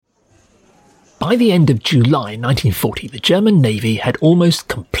By the end of July 1940, the German Navy had almost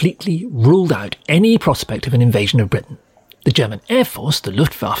completely ruled out any prospect of an invasion of Britain. The German Air Force, the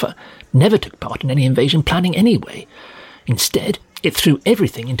Luftwaffe, never took part in any invasion planning anyway. Instead, it threw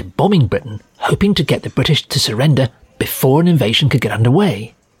everything into bombing Britain, hoping to get the British to surrender before an invasion could get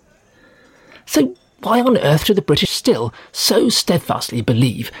underway. So why on earth do the British still so steadfastly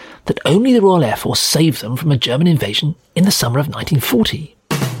believe that only the Royal Air Force saved them from a German invasion in the summer of 1940?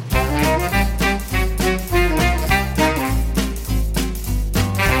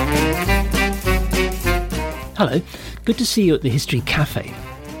 Hello, good to see you at the History Cafe.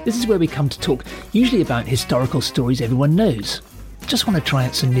 This is where we come to talk usually about historical stories everyone knows. Just want to try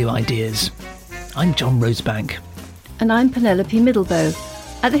out some new ideas. I'm John Rosebank. And I'm Penelope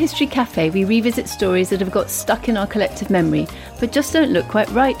Middlebow. At the History Cafe, we revisit stories that have got stuck in our collective memory, but just don't look quite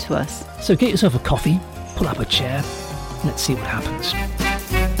right to us. So get yourself a coffee, pull up a chair, and let's see what happens.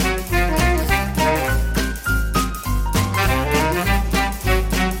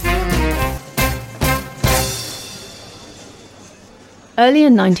 Early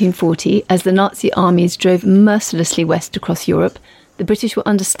in 1940, as the Nazi armies drove mercilessly west across Europe, the British were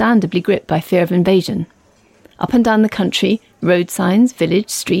understandably gripped by fear of invasion. Up and down the country, road signs,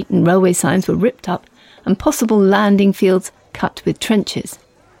 village, street and railway signs were ripped up and possible landing fields cut with trenches.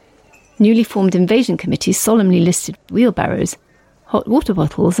 Newly formed invasion committees solemnly listed wheelbarrows, hot water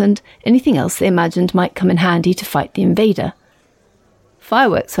bottles and anything else they imagined might come in handy to fight the invader.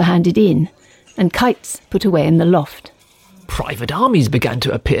 Fireworks were handed in and kites put away in the loft. Private armies began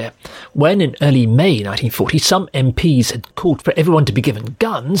to appear. When in early May 1940 some MPs had called for everyone to be given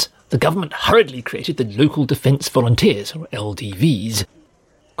guns, the government hurriedly created the Local Defence Volunteers, or LDVs.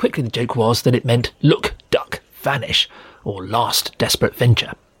 Quickly the joke was that it meant look, duck, vanish, or last desperate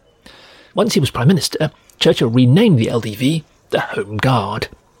venture. Once he was Prime Minister, Churchill renamed the LDV the Home Guard.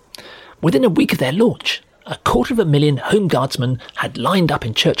 Within a week of their launch, 250,000 Home Guardsmen had lined up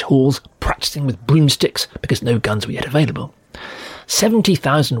in church halls, practising with broomsticks because no guns were yet available.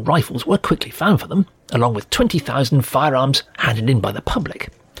 70,000 rifles were quickly found for them, along with 20,000 firearms handed in by the public,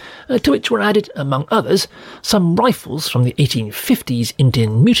 to which were added, among others, some rifles from the 1850s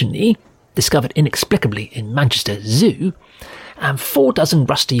Indian Mutiny, discovered inexplicably in Manchester Zoo, and 4 dozen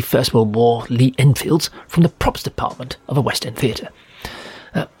rusty First World War Lee Enfields from the props department of a West End theatre.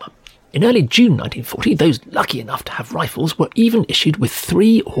 In early June 1940, those lucky enough to have rifles were even issued with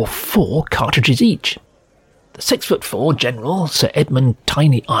 3 or 4 cartridges each. The 6'4" General Sir Edmund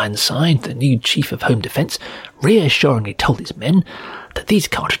Tiny Ironside, the new Chief of Home Defence, reassuringly told his men that these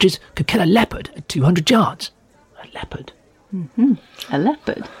cartridges could kill a leopard at 200 yards. A leopard? A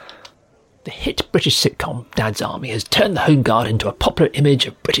leopard. The hit British sitcom Dad's Army has turned the Home Guard into a popular image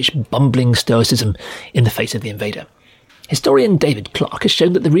of British bumbling stoicism in the face of the invader. Historian David Clarke has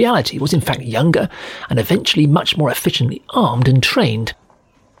shown that the reality was in fact younger and eventually much more efficiently armed and trained.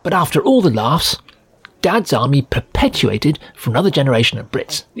 But after all the laughs, Dad's Army perpetuated for another generation of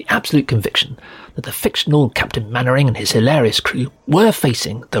Brits the absolute conviction that the fictional Captain Mannering and his hilarious crew were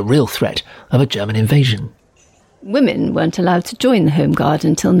facing the real threat of a German invasion. Women weren't allowed to join the Home Guard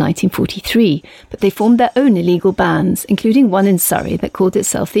until 1943, but they formed their own illegal bands, including one in Surrey that called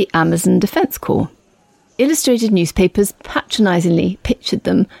itself the Amazon Defence Corps. Illustrated newspapers patronisingly pictured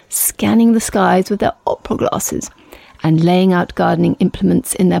them scanning the skies with their opera glasses and laying out gardening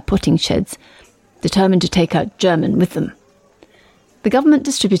implements in their potting sheds, determined to take out German with them. The government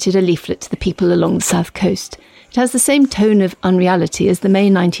distributed a leaflet to the people along the south coast. It has the same tone of unreality as the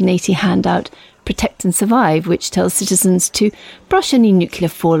May 1980 handout Protect and Survive, which tells citizens to brush any nuclear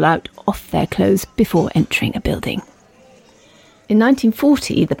fallout off their clothes before entering a building. In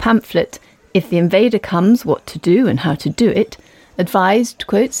 1940, the pamphlet If the Invader Comes, What to Do and How to Do It advised,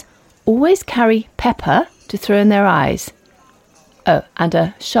 quotes, always carry pepper to throw in their eyes. Oh, and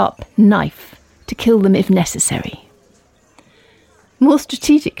a sharp knife to kill them if necessary. More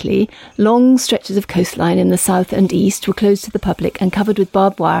strategically, long stretches of coastline in the south and east were closed to the public and covered with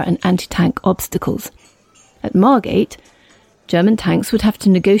barbed wire and anti-tank obstacles. At Margate, German tanks would have to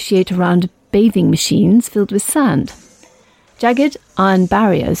negotiate around bathing machines filled with sand. Jagged iron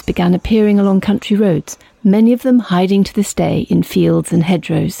barriers began appearing along country roads, many of them hiding to this day in fields and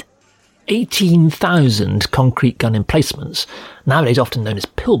hedgerows. 18,000 concrete gun emplacements, nowadays often known as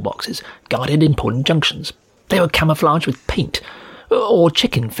pillboxes, guarded important junctions. They were camouflaged with paint, or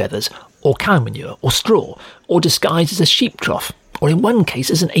chicken feathers, or cow manure, or straw, or disguised as a sheep trough, or in one case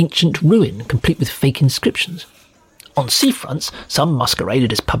as an ancient ruin, complete with fake inscriptions. On seafronts, some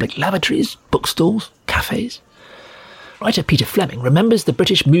masqueraded as public lavatories, bookstalls, cafes. Writer Peter Fleming remembers the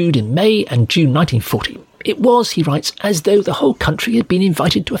British mood in May and June 1940. It was, he writes, as though the whole country had been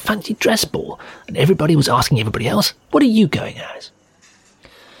invited to a fancy dress ball, and everybody was asking everybody else, "What are you going as?"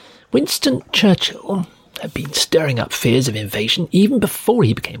 Winston Churchill had been stirring up fears of invasion even before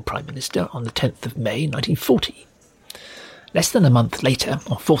he became Prime Minister on the 10th of May 1940. Less than a month later,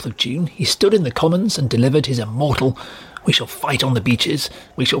 on 4th of June, he stood in the Commons and delivered his immortal, "We shall fight on the beaches,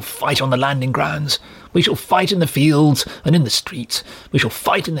 we shall fight on the landing grounds, we shall fight in the fields and in the streets, we shall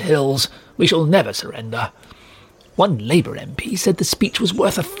fight in the hills, we shall never surrender." One Labour MP said the speech was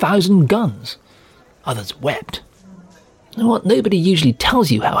worth 1,000 guns. Others wept. And what nobody usually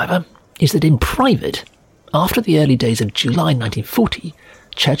tells you, however, is that in private, after the early days of July 1940,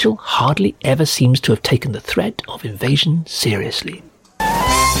 Churchill hardly ever seems to have taken the threat of invasion seriously.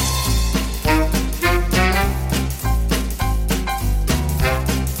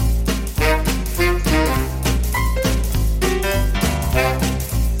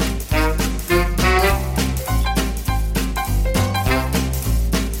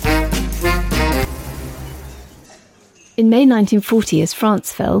 In May 1940, as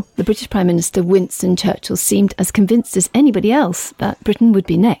France fell, the British Prime Minister Winston Churchill seemed as convinced as anybody else that Britain would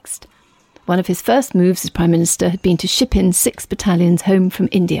be next. One of his first moves as Prime Minister had been to ship in 6 battalions home from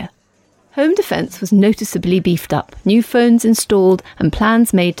India. Home defence was noticeably beefed up, new phones installed and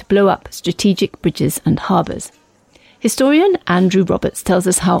plans made to blow up strategic bridges and harbours. Historian Andrew Roberts tells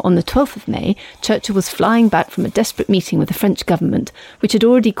us how on the 12th of May, Churchill was flying back from a desperate meeting with the French government, which had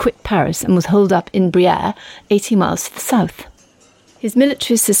already quit Paris and was holed up in Brière, 80 miles to the south. His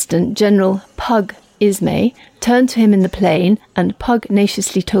military assistant, General Pug Ismay, turned to him in the plane and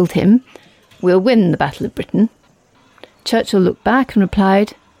pugnaciously told him, "We'll win the Battle of Britain." Churchill looked back and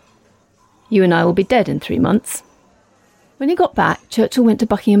replied, "You and I will be dead in 3 months." When he got back, Churchill went to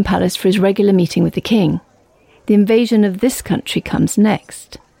Buckingham Palace for his regular meeting with the King. "The invasion of this country comes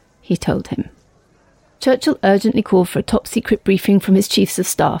next," he told him. Churchill urgently called for a top-secret briefing from his chiefs of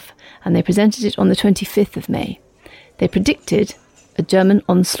staff, and they presented it on the 25th of May. They predicted a German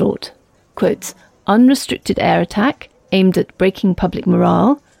onslaught, quotes, "unrestricted air attack aimed at breaking public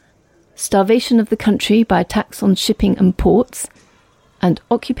morale, starvation of the country by attacks on shipping and ports, and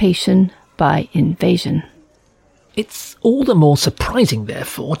occupation by invasion." It's all the more surprising,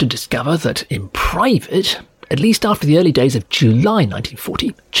 therefore, to discover that in private, at least after the early days of July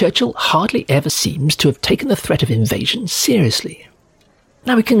 1940, Churchill hardly ever seems to have taken the threat of invasion seriously.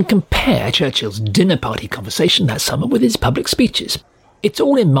 Now we can compare Churchill's dinner party conversation that summer with his public speeches. It's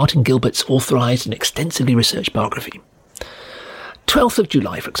all in Martin Gilbert's authorised and extensively researched biography. 12th of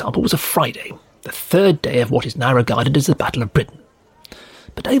July, for example, was a Friday, the 3rd day of what is now regarded as the Battle of Britain.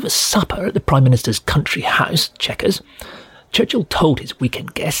 But over supper at the Prime Minister's country house, Chequers, Churchill told his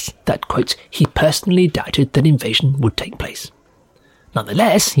weekend guests that, quote, he personally doubted that invasion would take place.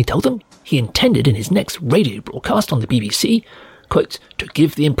 Nonetheless, he told them, he intended in his next radio broadcast on the BBC, quote, to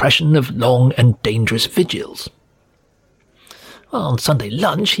give the impression of long and dangerous vigils. Well, on Sunday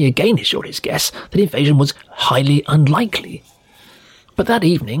lunch, he again assured his guests that invasion was highly unlikely. But that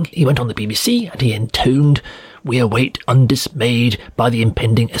evening, he went on the BBC and he intoned, "We await undismayed by the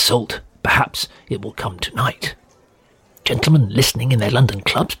impending assault. Perhaps it will come tonight." Gentlemen listening in their London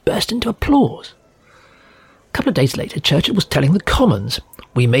clubs burst into applause. A couple of days later, Churchill was telling the Commons,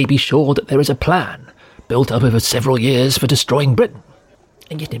 "We may be sure that there is a plan, built up over several years for destroying Britain."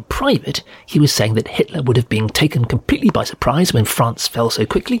 And yet in private, he was saying that Hitler would have been taken completely by surprise when France fell so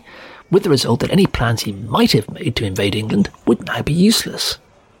quickly, with the result that any plans he might have made to invade England would now be useless.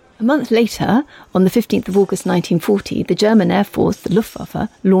 A month later, on the 15th of August 1940, the German Air Force, the Luftwaffe,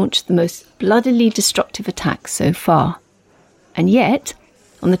 launched the most bloodily destructive attack so far. And yet,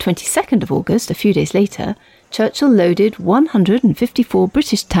 on the 22nd of August, a few days later, Churchill loaded 154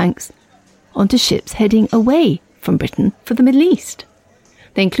 British tanks onto ships heading away from Britain for the Middle East.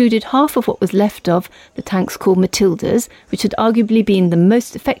 They included half of what was left of the tanks called Matildas, which had arguably been the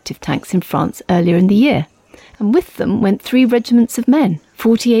most effective tanks in France earlier in the year. And with them went 3 regiments of men,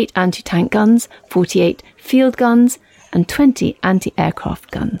 48 anti-tank guns, 48 field guns, and 20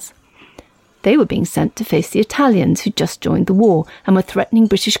 anti-aircraft guns. They were being sent to face the Italians who'd just joined the war and were threatening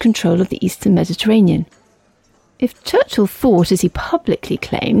British control of the eastern Mediterranean. If Churchill thought, as he publicly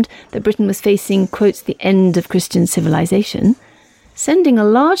claimed, that Britain was facing, quote, the end of Christian civilization, sending a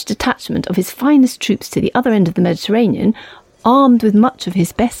large detachment of his finest troops to the other end of the Mediterranean, armed with much of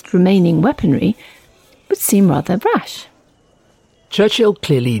his best remaining weaponry, would seem rather rash. Churchill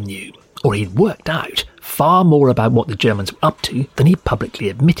clearly knew, or he'd worked out, far more about what the Germans were up to than he publicly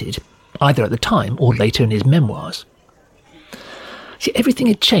admitted, either at the time or later in his memoirs. See, everything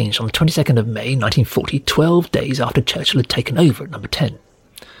had changed on the 22nd of May 1940, 12 days after Churchill had taken over at Number 10.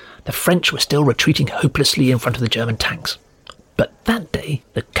 The French were still retreating hopelessly in front of the German tanks. But that day,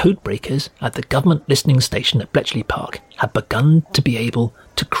 the code breakers at the government listening station at Bletchley Park had begun to be able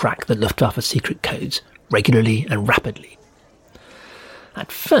to crack the Luftwaffe secret codes regularly and rapidly.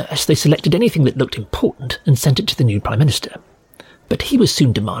 At first, they selected anything that looked important and sent it to the new Prime Minister. But he was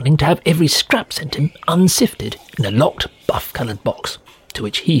soon demanding to have every scrap sent him unsifted in a locked, buff-coloured box, to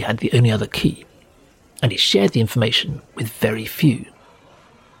which he had the only other key. And he shared the information with very few.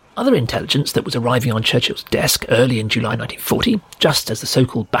 Other intelligence that was arriving on Churchill's desk early in July 1940, just as the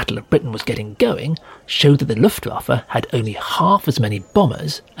so-called Battle of Britain was getting going, showed that the Luftwaffe had only half as many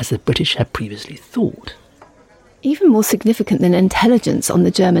bombers as the British had previously thought. Even more significant than intelligence on the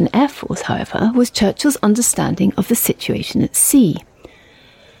German Air Force, however, was Churchill's understanding of the situation at sea.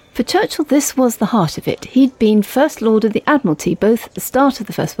 For Churchill, this was the heart of it. He'd been First Lord of the Admiralty both at the start of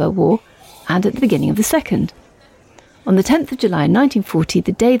the First World War and at the beginning of the Second. On the 10th of July 1940,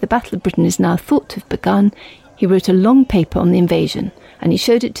 the day the Battle of Britain is now thought to have begun, he wrote a long paper on the invasion, and he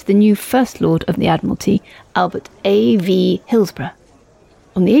showed it to the new First Lord of the Admiralty, Albert A.V. Hillsborough.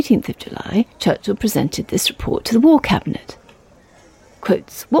 On the 18th of July, Churchill presented this report to the War Cabinet.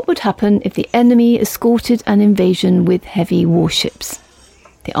 Quotes, "What would happen if the enemy escorted an invasion with heavy warships?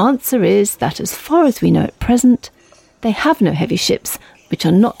 The answer is that as far as we know at present, they have no heavy ships, which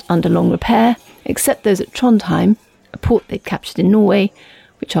are not under long repair, except those at Trondheim, a port they'd captured in Norway,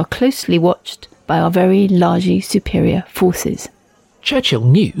 which are closely watched by our very largely superior forces." Churchill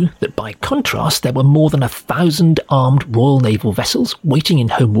knew that by contrast there were more than 1,000 armed Royal Naval vessels waiting in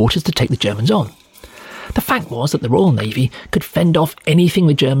home waters to take the Germans on. The fact was that the Royal Navy could fend off anything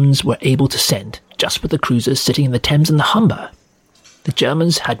the Germans were able to send, just with the cruisers sitting in the Thames and the Humber. The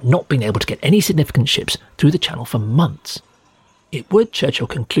Germans had not been able to get any significant ships through the Channel for months. It would, Churchill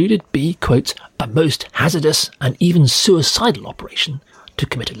concluded, be, quote, "a most hazardous and even suicidal operation to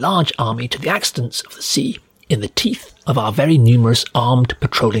commit a large army to the accidents of the sea in the teeth of our very numerous armed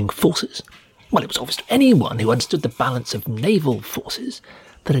patrolling forces." Well, it was obvious to anyone who understood the balance of naval forces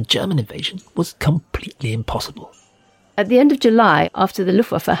that a German invasion was completely impossible. At the end of July, after the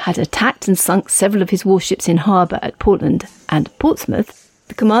Luftwaffe had attacked and sunk several of his warships in harbour at Portland and Portsmouth,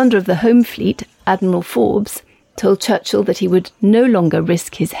 the commander of the Home Fleet, Admiral Forbes, told Churchill that he would no longer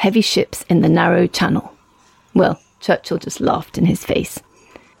risk his heavy ships in the narrow channel. Well, Churchill just laughed in his face.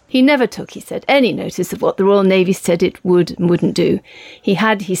 He never took, he said, any notice of what the Royal Navy said it would and wouldn't do. He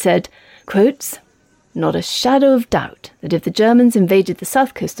had, he said, quotes, "not a shadow of doubt that if the Germans invaded the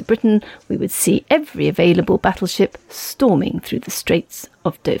south coast of Britain, we would see every available battleship storming through the Straits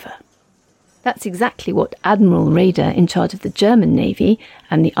of Dover." That's exactly what Admiral Raeder, in charge of the German Navy,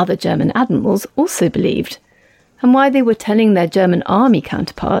 and the other German admirals also believed, and why they were telling their German army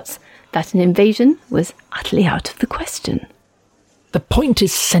counterparts that an invasion was utterly out of the question. The point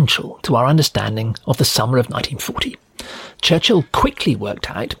is central to our understanding of the summer of 1940. Churchill quickly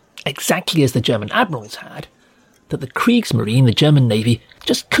worked out, exactly as the German admirals had, that the Kriegsmarine, the German Navy,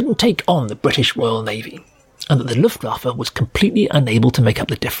 just couldn't take on the British Royal Navy, and that the Luftwaffe was completely unable to make up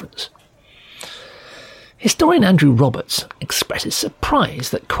the difference. Historian Andrew Roberts expresses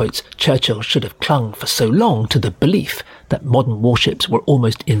surprise that, quotes, "Churchill should have clung for so long to the belief that modern warships were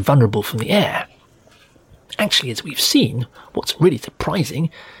almost invulnerable from the air." Actually, as we've seen, what's really surprising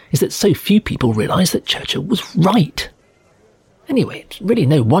is that so few people realise that Churchill was right. Anyway, it's really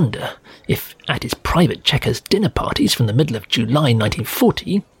no wonder if, at his private checkers dinner parties from the middle of July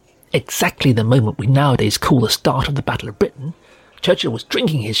 1940, exactly the moment we nowadays call the start of the Battle of Britain, Churchill was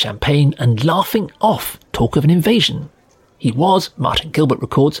drinking his champagne and laughing off talk of an invasion. He was, Martin Gilbert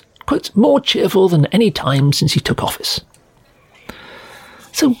records, quotes, "more cheerful than any time since he took office."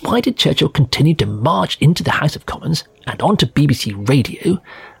 So why did Churchill continue to march into the House of Commons and onto BBC Radio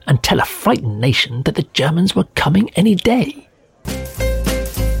and tell a frightened nation that the Germans were coming any day?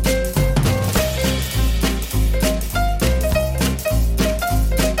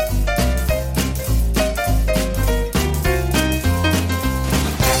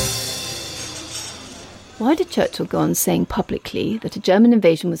 Why did Churchill go on saying publicly that a German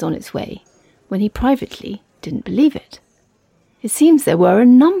invasion was on its way, when he privately didn't believe it? It seems there were a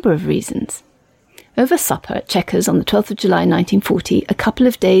number of reasons. Over supper at Chequers on the 12th of July 1940, a couple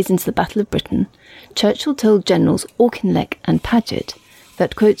of days into the Battle of Britain, Churchill told Generals Auchinleck and Paget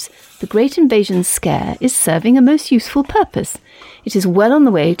that, quotes, "the great invasion scare is serving a most useful purpose. It is well on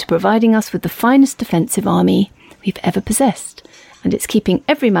the way to providing us with the finest defensive army we've ever possessed, and it's keeping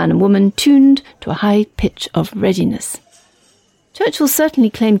every man and woman tuned to a high pitch of readiness." Churchill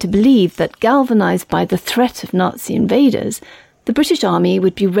certainly claimed to believe that, galvanised by the threat of Nazi invaders, the British Army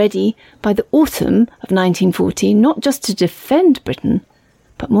would be ready by the autumn of 1940 not just to defend Britain,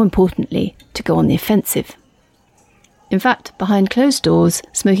 but more importantly, to go on the offensive. In fact, behind closed doors,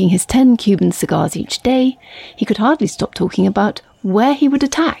 smoking his 10 Cuban cigars each day, he could hardly stop talking about where he would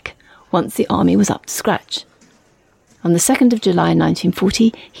attack once the army was up to scratch. On the 2nd of July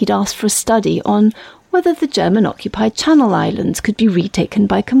 1940, he'd asked for a study on whether the German-occupied Channel Islands could be retaken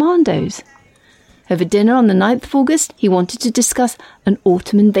by commandos. Over dinner on the 9th of August, he wanted to discuss an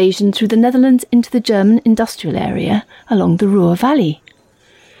autumn invasion through the Netherlands into the German industrial area along the Ruhr Valley.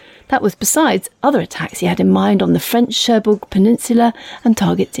 That was besides other attacks he had in mind on the French Cherbourg Peninsula and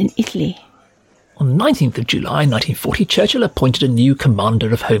targets in Italy. On the 19th of July 1940, Churchill appointed a new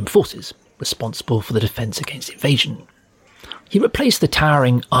commander of Home Forces, responsible for the defence against invasion. He replaced the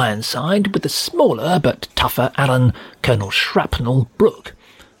towering Ironside with the smaller but tougher Alan Colonel Shrapnel Brooke,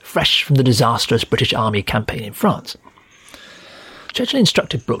 fresh from the disastrous British Army campaign in France. Churchill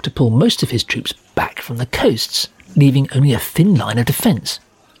instructed Brooke to pull most of his troops back from the coasts, leaving only a thin line of defence,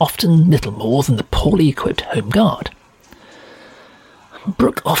 often little more than the poorly equipped Home Guard.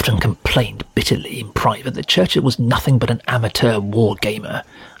 Brooke often complained bitterly in private that Churchill was nothing but an amateur war gamer,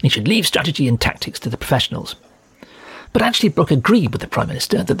 and he should leave strategy and tactics to the professionals. But actually Brooke agreed with the Prime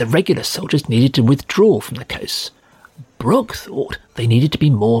Minister that the regular soldiers needed to withdraw from the coasts. Brooke thought they needed to be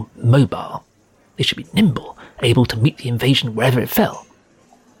more mobile. They should be nimble, able to meet the invasion wherever it fell.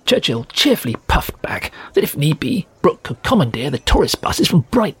 Churchill cheerfully puffed back that if need be, Brooke could commandeer the tourist buses from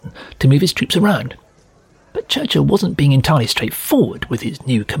Brighton to move his troops around. But Churchill wasn't being entirely straightforward with his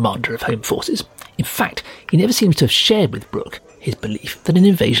new commander of Home Forces. In fact, he never seems to have shared with Brooke his belief that an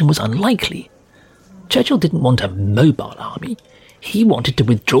invasion was unlikely. Churchill didn't want a mobile army. He wanted to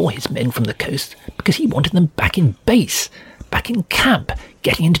withdraw his men from the coast because he wanted them back in base, back in camp,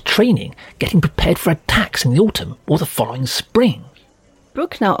 getting into training, getting prepared for attacks in the autumn or the following spring.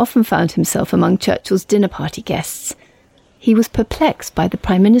 Brooke now often found himself among Churchill's dinner party guests. He was perplexed by the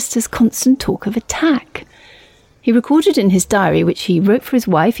Prime Minister's constant talk of attack. He recorded in his diary, which he wrote for his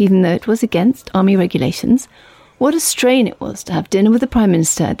wife even though it was against army regulations, what a strain it was to have dinner with the Prime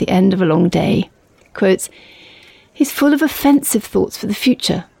Minister at the end of a long day. Quotes, "He's full of offensive thoughts for the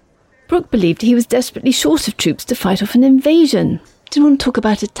future." Brooke believed he was desperately short of troops to fight off an invasion. Didn't want to talk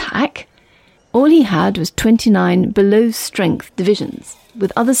about attack. All he had was 29 below-strength divisions,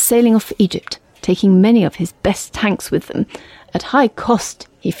 with others sailing off for Egypt, taking many of his best tanks with them, at high cost,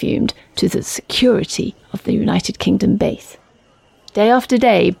 he fumed, to the security of the United Kingdom base. Day after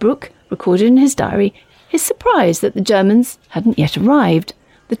day, Brooke recorded in his diary his surprise that the Germans hadn't yet arrived.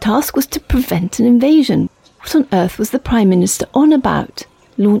 The task was to prevent an invasion. What on earth was the Prime Minister on about?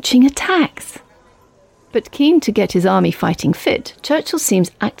 Launching attacks? But keen to get his army fighting fit, Churchill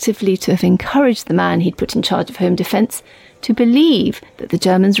seems actively to have encouraged the man he'd put in charge of home defence to believe that the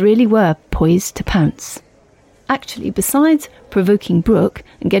Germans really were poised to pounce. Actually, besides provoking Brooke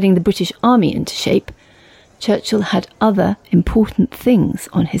and getting the British Army into shape, Churchill had other important things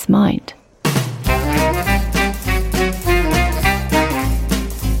on his mind.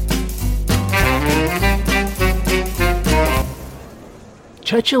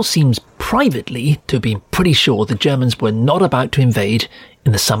 Churchill seems privately to have been pretty sure the Germans were not about to invade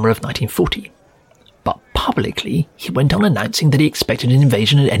in the summer of 1940. But publicly, he went on announcing that he expected an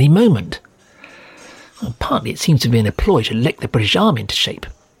invasion at any moment. And partly it seems to be an ploy to lick the British Army into shape,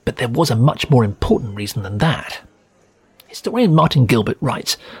 but there was a much more important reason than that. Historian Martin Gilbert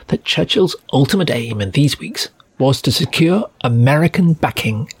writes that Churchill's ultimate aim in these weeks was to secure American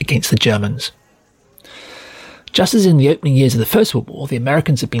backing against the Germans. Just as in the opening years of the First World War, the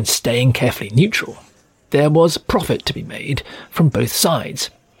Americans had been staying carefully neutral, there was profit to be made from both sides.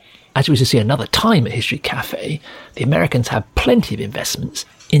 As we shall see another time at History Cafe, the Americans had plenty of investments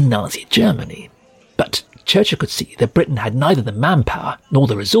in Nazi Germany. But Churchill could see that Britain had neither the manpower nor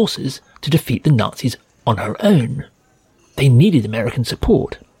the resources to defeat the Nazis on her own. They needed American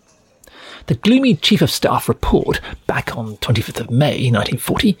support. The gloomy Chief of Staff report back on 25th of May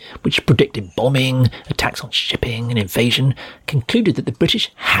 1940, which predicted bombing, attacks on shipping and invasion, concluded that the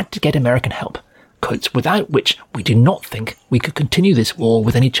British had to get American help, quotes, "without which we do not think we could continue this war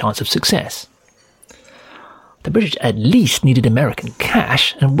with any chance of success." The British at least needed American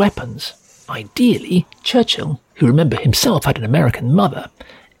cash and weapons. Ideally, Churchill, who remember himself had an American mother,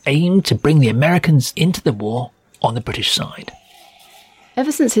 aimed to bring the Americans into the war on the British side.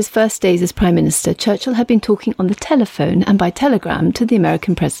 Ever since his first days as Prime Minister, Churchill had been talking on the telephone and by telegram to the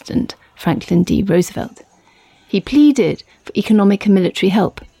American President, Franklin D. Roosevelt. He pleaded for economic and military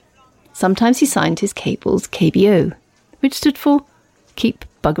help. Sometimes he signed his cables KBO, which stood for Keep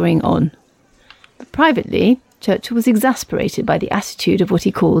Buggering On. But privately, Churchill was exasperated by the attitude of what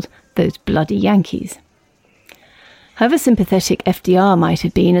he called those bloody Yankees. However sympathetic FDR might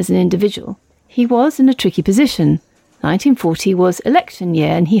have been as an individual, he was in a tricky position. 1940 was election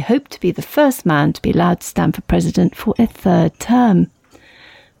year, and he hoped to be the first man to be allowed to stand for president for a third term.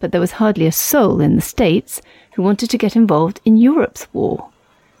 But there was hardly a soul in the States who wanted to get involved in Europe's war.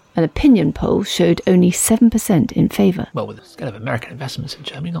 An opinion poll showed only 7% in favour. Well, with the scale of American investments in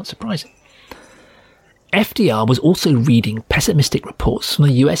Germany, not surprising. FDR was also reading pessimistic reports from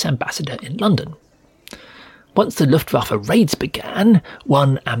the US ambassador in London. Once the Luftwaffe raids began,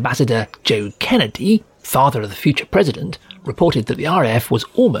 one Ambassador Joe Kennedy, father of the future president, reported that the RAF was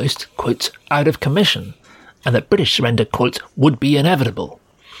almost, quote, out of commission, and that British surrender, quote, would be inevitable.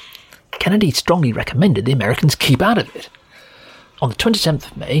 Kennedy strongly recommended the Americans keep out of it. On the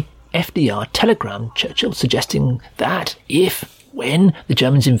 27th of May, FDR telegrammed Churchill suggesting that when the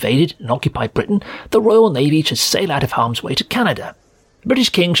Germans invaded and occupied Britain, the Royal Navy should sail out of harm's way to Canada. The British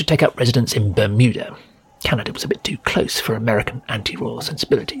King should take up residence in Bermuda. Canada was a bit too close for American anti-royal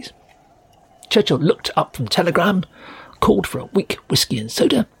sensibilities. Churchill looked up from the telegram, called for a weak whisky and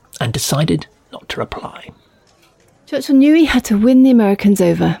soda, and decided not to reply. Churchill knew he had to win the Americans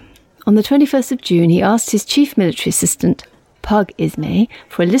over. On the 21st of June, he asked his chief military assistant, Pug Ismay,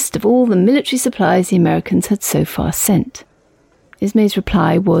 for a list of all the military supplies the Americans had so far sent. Ismay's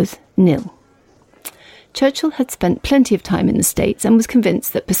reply was nil. Churchill had spent plenty of time in the States and was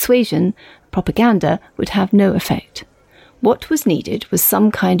convinced that persuasion, propaganda, would have no effect. What was needed was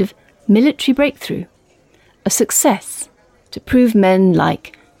some kind of military breakthrough, a success, to prove men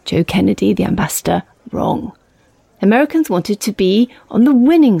like Joe Kennedy, the ambassador, wrong. Americans wanted to be on the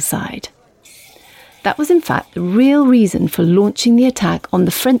winning side. That was in fact the real reason for launching the attack on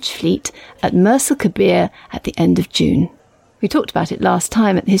the French fleet at Mers el-Kebir at the end of June. We talked about it last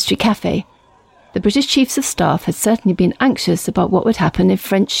time at the History Café. The British Chiefs of Staff had certainly been anxious about what would happen if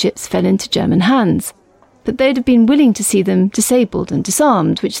French ships fell into German hands, but they'd have been willing to see them disabled and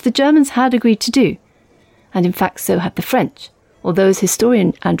disarmed, which the Germans had agreed to do. And in fact so had the French, although as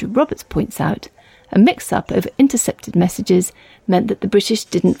historian Andrew Roberts points out, a mix-up over intercepted messages meant that the British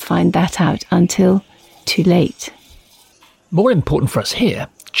didn't find that out until too late. More important for us here,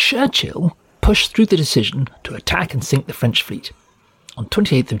 Churchill pushed through the decision to attack and sink the French fleet. On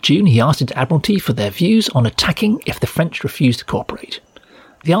 28th of June, he asked his Admiralty for their views on attacking if the French refused to cooperate.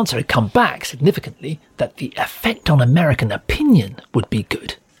 The answer had come back significantly that the effect on American opinion would be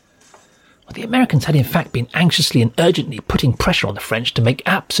good. Well, the Americans had in fact been anxiously and urgently putting pressure on the French to make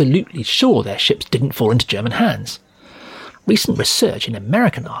absolutely sure their ships didn't fall into German hands. Recent research in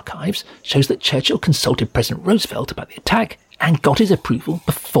American archives shows that Churchill consulted President Roosevelt about the attack and got his approval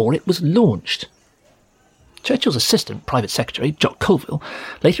before it was launched. Churchill's assistant, Private Secretary Jock Colville,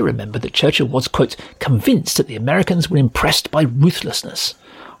 later remembered that Churchill was, quote, convinced that the Americans were impressed by ruthlessness.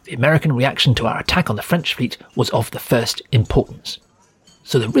 The American reaction to our attack on the French fleet was of the first importance.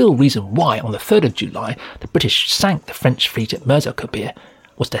 So the real reason why, on the 3rd of July, the British sank the French fleet at Mers el-Kebir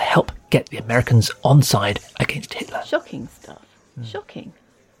was to help get the Americans on side against Hitler. Shocking stuff. Shocking.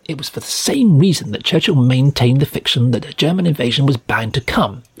 It was for the same reason that Churchill maintained the fiction that a German invasion was bound to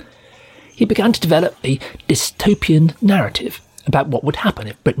come. He began to develop a dystopian narrative about what would happen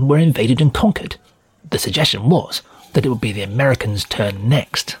if Britain were invaded and conquered. The suggestion was that it would be the Americans' turn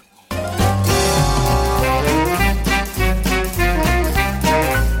next.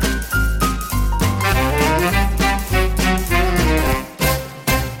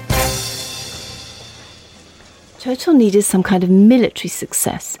 Churchill needed some kind of military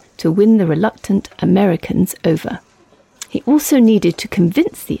success to win the reluctant Americans over. He also needed to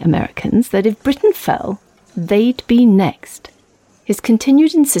convince the Americans that if Britain fell, they'd be next. His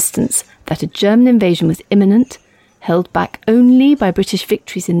continued insistence that a German invasion was imminent, held back only by British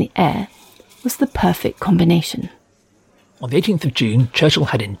victories in the air, was the perfect combination. On the 18th of June, Churchill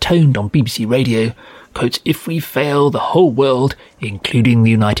had intoned on BBC Radio, quote, if we fail, the whole world, including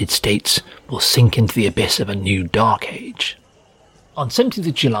the United States, will sink into the abyss of a new dark age. On 17th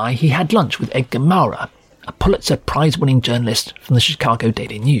of July, he had lunch with Edgar Maurer, a Pulitzer Prize-winning journalist from the Chicago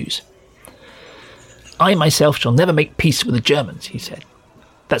Daily News. I myself shall never make peace with the Germans, he said.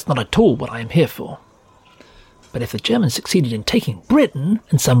 That's not at all what I am here for. But if the Germans succeeded in taking Britain,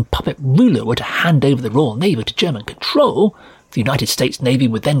 and some puppet ruler were to hand over the Royal Navy to German control, the United States Navy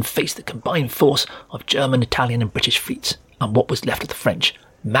would then face the combined force of German, Italian and British fleets, and what was left of the French,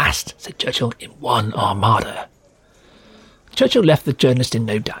 massed, said Churchill, in one armada. Churchill left the journalist in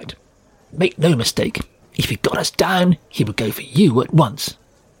no doubt. Make no mistake, if he got us down, he would go for you at once.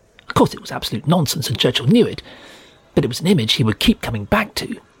 Of course it was absolute nonsense, and Churchill knew it, but it was an image he would keep coming back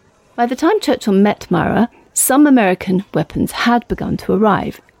to. By the time Churchill met Maurer, some American weapons had begun to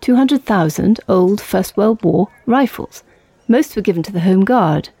arrive. 200,000 old First World War rifles. Most were given to the Home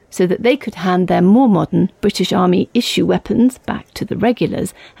Guard, so that they could hand their more modern British Army issue weapons back to the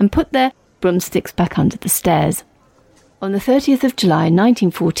regulars and put their broomsticks back under the stairs. On the 30th of July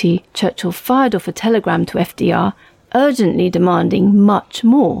 1940, Churchill fired off a telegram to FDR, urgently demanding much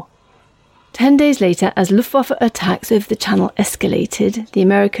more. 10 days later, as Luftwaffe attacks over the Channel escalated, the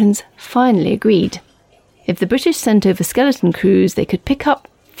Americans finally agreed. If the British sent over skeleton crews, they could pick up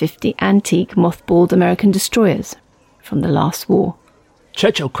 50 antique mothballed American destroyers from the last war.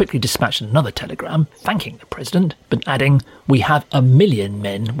 Churchill quickly dispatched another telegram thanking the president, but adding, "We have 1,000,000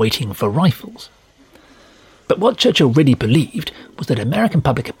 men waiting for rifles." But what Churchill really believed was that American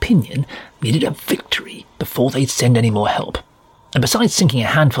public opinion needed a victory before they'd send any more help. And besides sinking a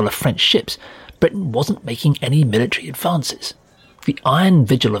handful of French ships, Britain wasn't making any military advances. The iron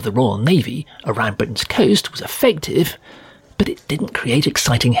vigil of the Royal Navy around Britain's coast was effective, but it didn't create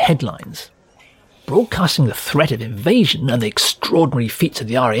exciting headlines. Broadcasting the threat of invasion and the extraordinary feats of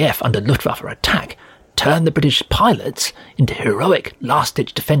the RAF under Luftwaffe attack turned the British pilots into heroic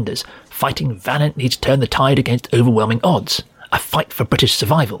last-ditch defenders fighting valiantly to turn the tide against overwhelming odds, a fight for British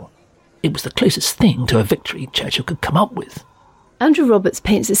survival. It was the closest thing to a victory Churchill could come up with. Andrew Roberts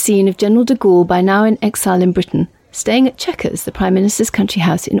paints a scene of General de Gaulle, by now in exile in Britain, staying at Chequers, the Prime Minister's country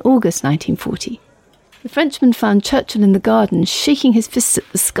house, in August 1940. The Frenchman found Churchill in the garden, shaking his fists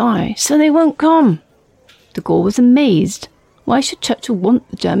at the sky. "So they won't come!" De Gaulle was amazed. Why should Churchill want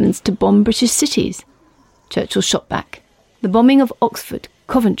the Germans to bomb British cities? Churchill shot back. "The bombing of Oxford,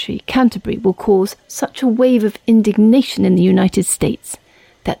 Coventry, Canterbury will cause such a wave of indignation in the United States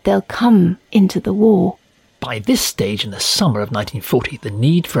that they'll come into the war." By this stage in the summer of 1940, the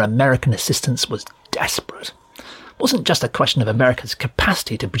need for American assistance was desperate. It wasn't just a question of America's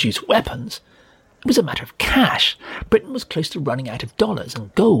capacity to produce weapons. It was a matter of cash. Britain was close to running out of dollars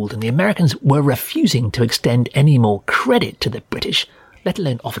and gold, and the Americans were refusing to extend any more credit to the British, let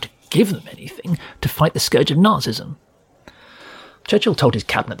alone offer to give them anything, to fight the scourge of Nazism. Churchill told his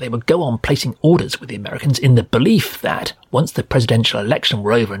cabinet they would go on placing orders with the Americans in the belief that, once the presidential election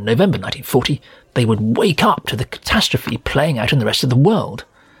were over in November 1940, they would wake up to the catastrophe playing out in the rest of the world.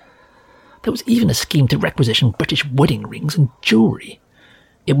 There was even a scheme to requisition British wedding rings and jewellery.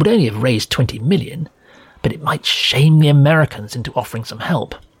 It would only have raised 20 million, but it might shame the Americans into offering some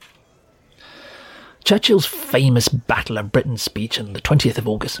help. Churchill's famous Battle of Britain speech on the 20th of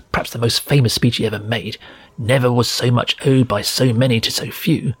August, perhaps the most famous speech he ever made, "Never was so much owed by so many to so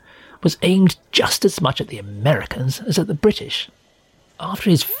few," was aimed just as much at the Americans as at the British.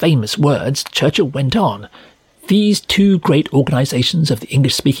 After his famous words, Churchill went on, "These two great organisations of the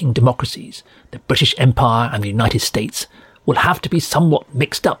English-speaking democracies, the British Empire and the United States, will have to be somewhat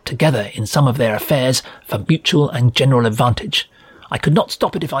mixed up together in some of their affairs for mutual and general advantage. I could not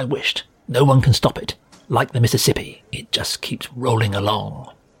stop it if I wished. No one can stop it. Like the Mississippi, it just keeps rolling along."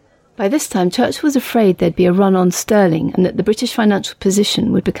 By this time, Churchill was afraid there'd be a run on sterling and that the British financial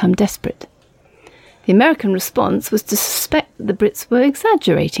position would become desperate. The American response was to suspect that the Brits were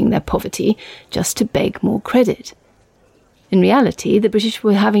exaggerating their poverty just to beg more credit. In reality, the British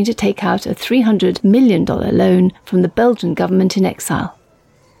were having to take out a $300 million loan from the Belgian government in exile.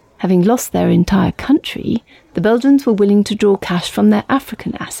 Having lost their entire country, the Belgians were willing to draw cash from their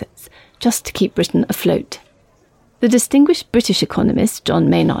African assets just to keep Britain afloat. The distinguished British economist John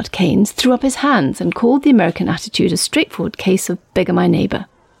Maynard Keynes threw up his hands and called the American attitude a straightforward case of beggar my neighbour.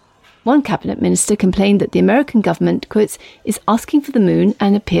 One cabinet minister complained that the American government, quotes, "is asking for the moon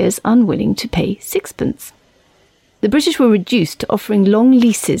and appears unwilling to pay sixpence." The British were reduced to offering long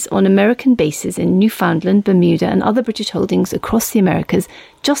leases on American bases in Newfoundland, Bermuda and other British holdings across the Americas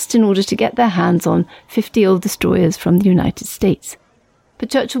just in order to get their hands on 50 old destroyers from the United States. But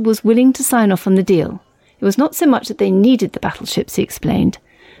Churchill was willing to sign off on the deal. It was not so much that they needed the battleships, he explained,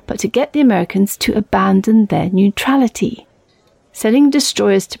 but to get the Americans to abandon their neutrality. Selling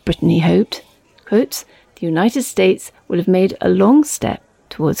destroyers to Britain, he hoped, quotes, "the United States will have made a long step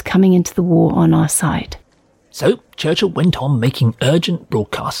towards coming into the war on our side." So Churchill went on making urgent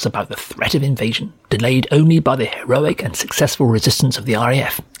broadcasts about the threat of invasion, delayed only by the heroic and successful resistance of the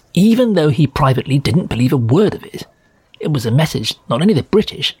RAF, even though he privately didn't believe a word of it. It was a message not only the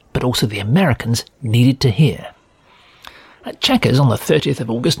British, but also the Americans needed to hear. At Chequers on the 30th of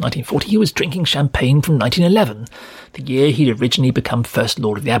August 1940, he was drinking champagne from 1911, the year he'd originally become First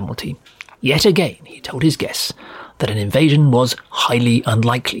Lord of the Admiralty. Yet again, he told his guests that an invasion was highly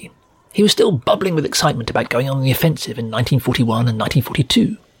unlikely. He was still bubbling with excitement about going on the offensive in 1941 and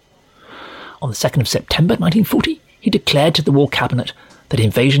 1942. On the 2nd of September 1940, he declared to the War Cabinet that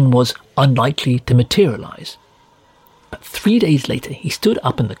invasion was unlikely to materialise. But 3 days later he stood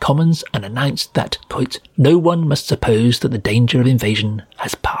up in the Commons and announced that, quote, "no one must suppose that the danger of invasion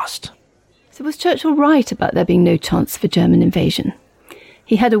has passed." So was Churchill right about there being no chance for German invasion?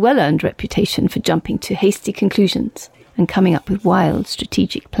 He had a well-earned reputation for jumping to hasty conclusions and coming up with wild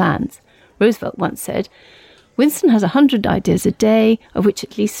strategic plans. Roosevelt once said, "Winston has 100 ideas a day, of which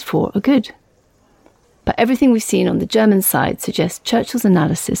at least 4 are good." But everything we've seen on the German side suggests Churchill's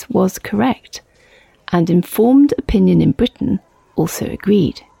analysis was correct, and informed opinion in Britain also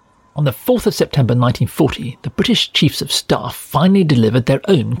agreed. On the 4th of September 1940, the British Chiefs of Staff finally delivered their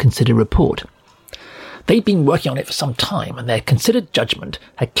own considered report. They'd been working on it for some time, and their considered judgment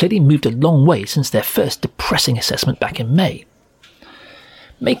had clearly moved a long way since their first depressing assessment back in May.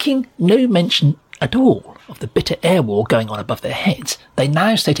 Making no mention at all of the bitter air war going on above their heads, they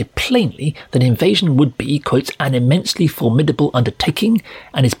now stated plainly that invasion would be, quote, "an immensely formidable undertaking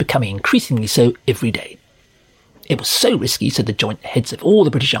and is becoming increasingly so every day." It was so risky, said the joint heads of all the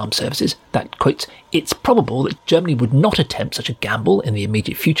British armed services, that, quote, "it's probable that Germany would not attempt such a gamble in the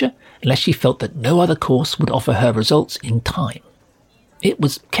immediate future unless she felt that no other course would offer her results in time." It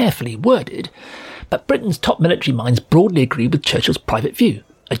was carefully worded, but Britain's top military minds broadly agreed with Churchill's private view.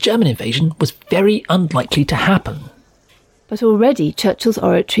 A German invasion was very unlikely to happen. But already Churchill's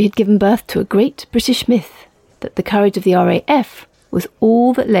oratory had given birth to a great British myth that the courage of the RAF was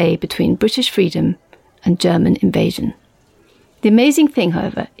all that lay between British freedom and German invasion. The amazing thing,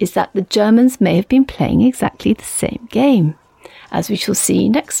 however, is that the Germans may have been playing exactly the same game, as we shall see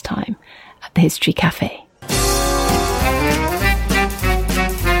next time at the History Café.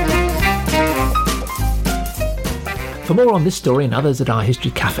 For more on this story and others at our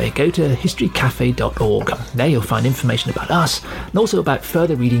History Café, go to historycafe.org. There you'll find information about us and also about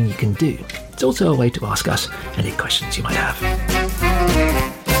further reading you can do. It's also a way to ask us any questions you might have.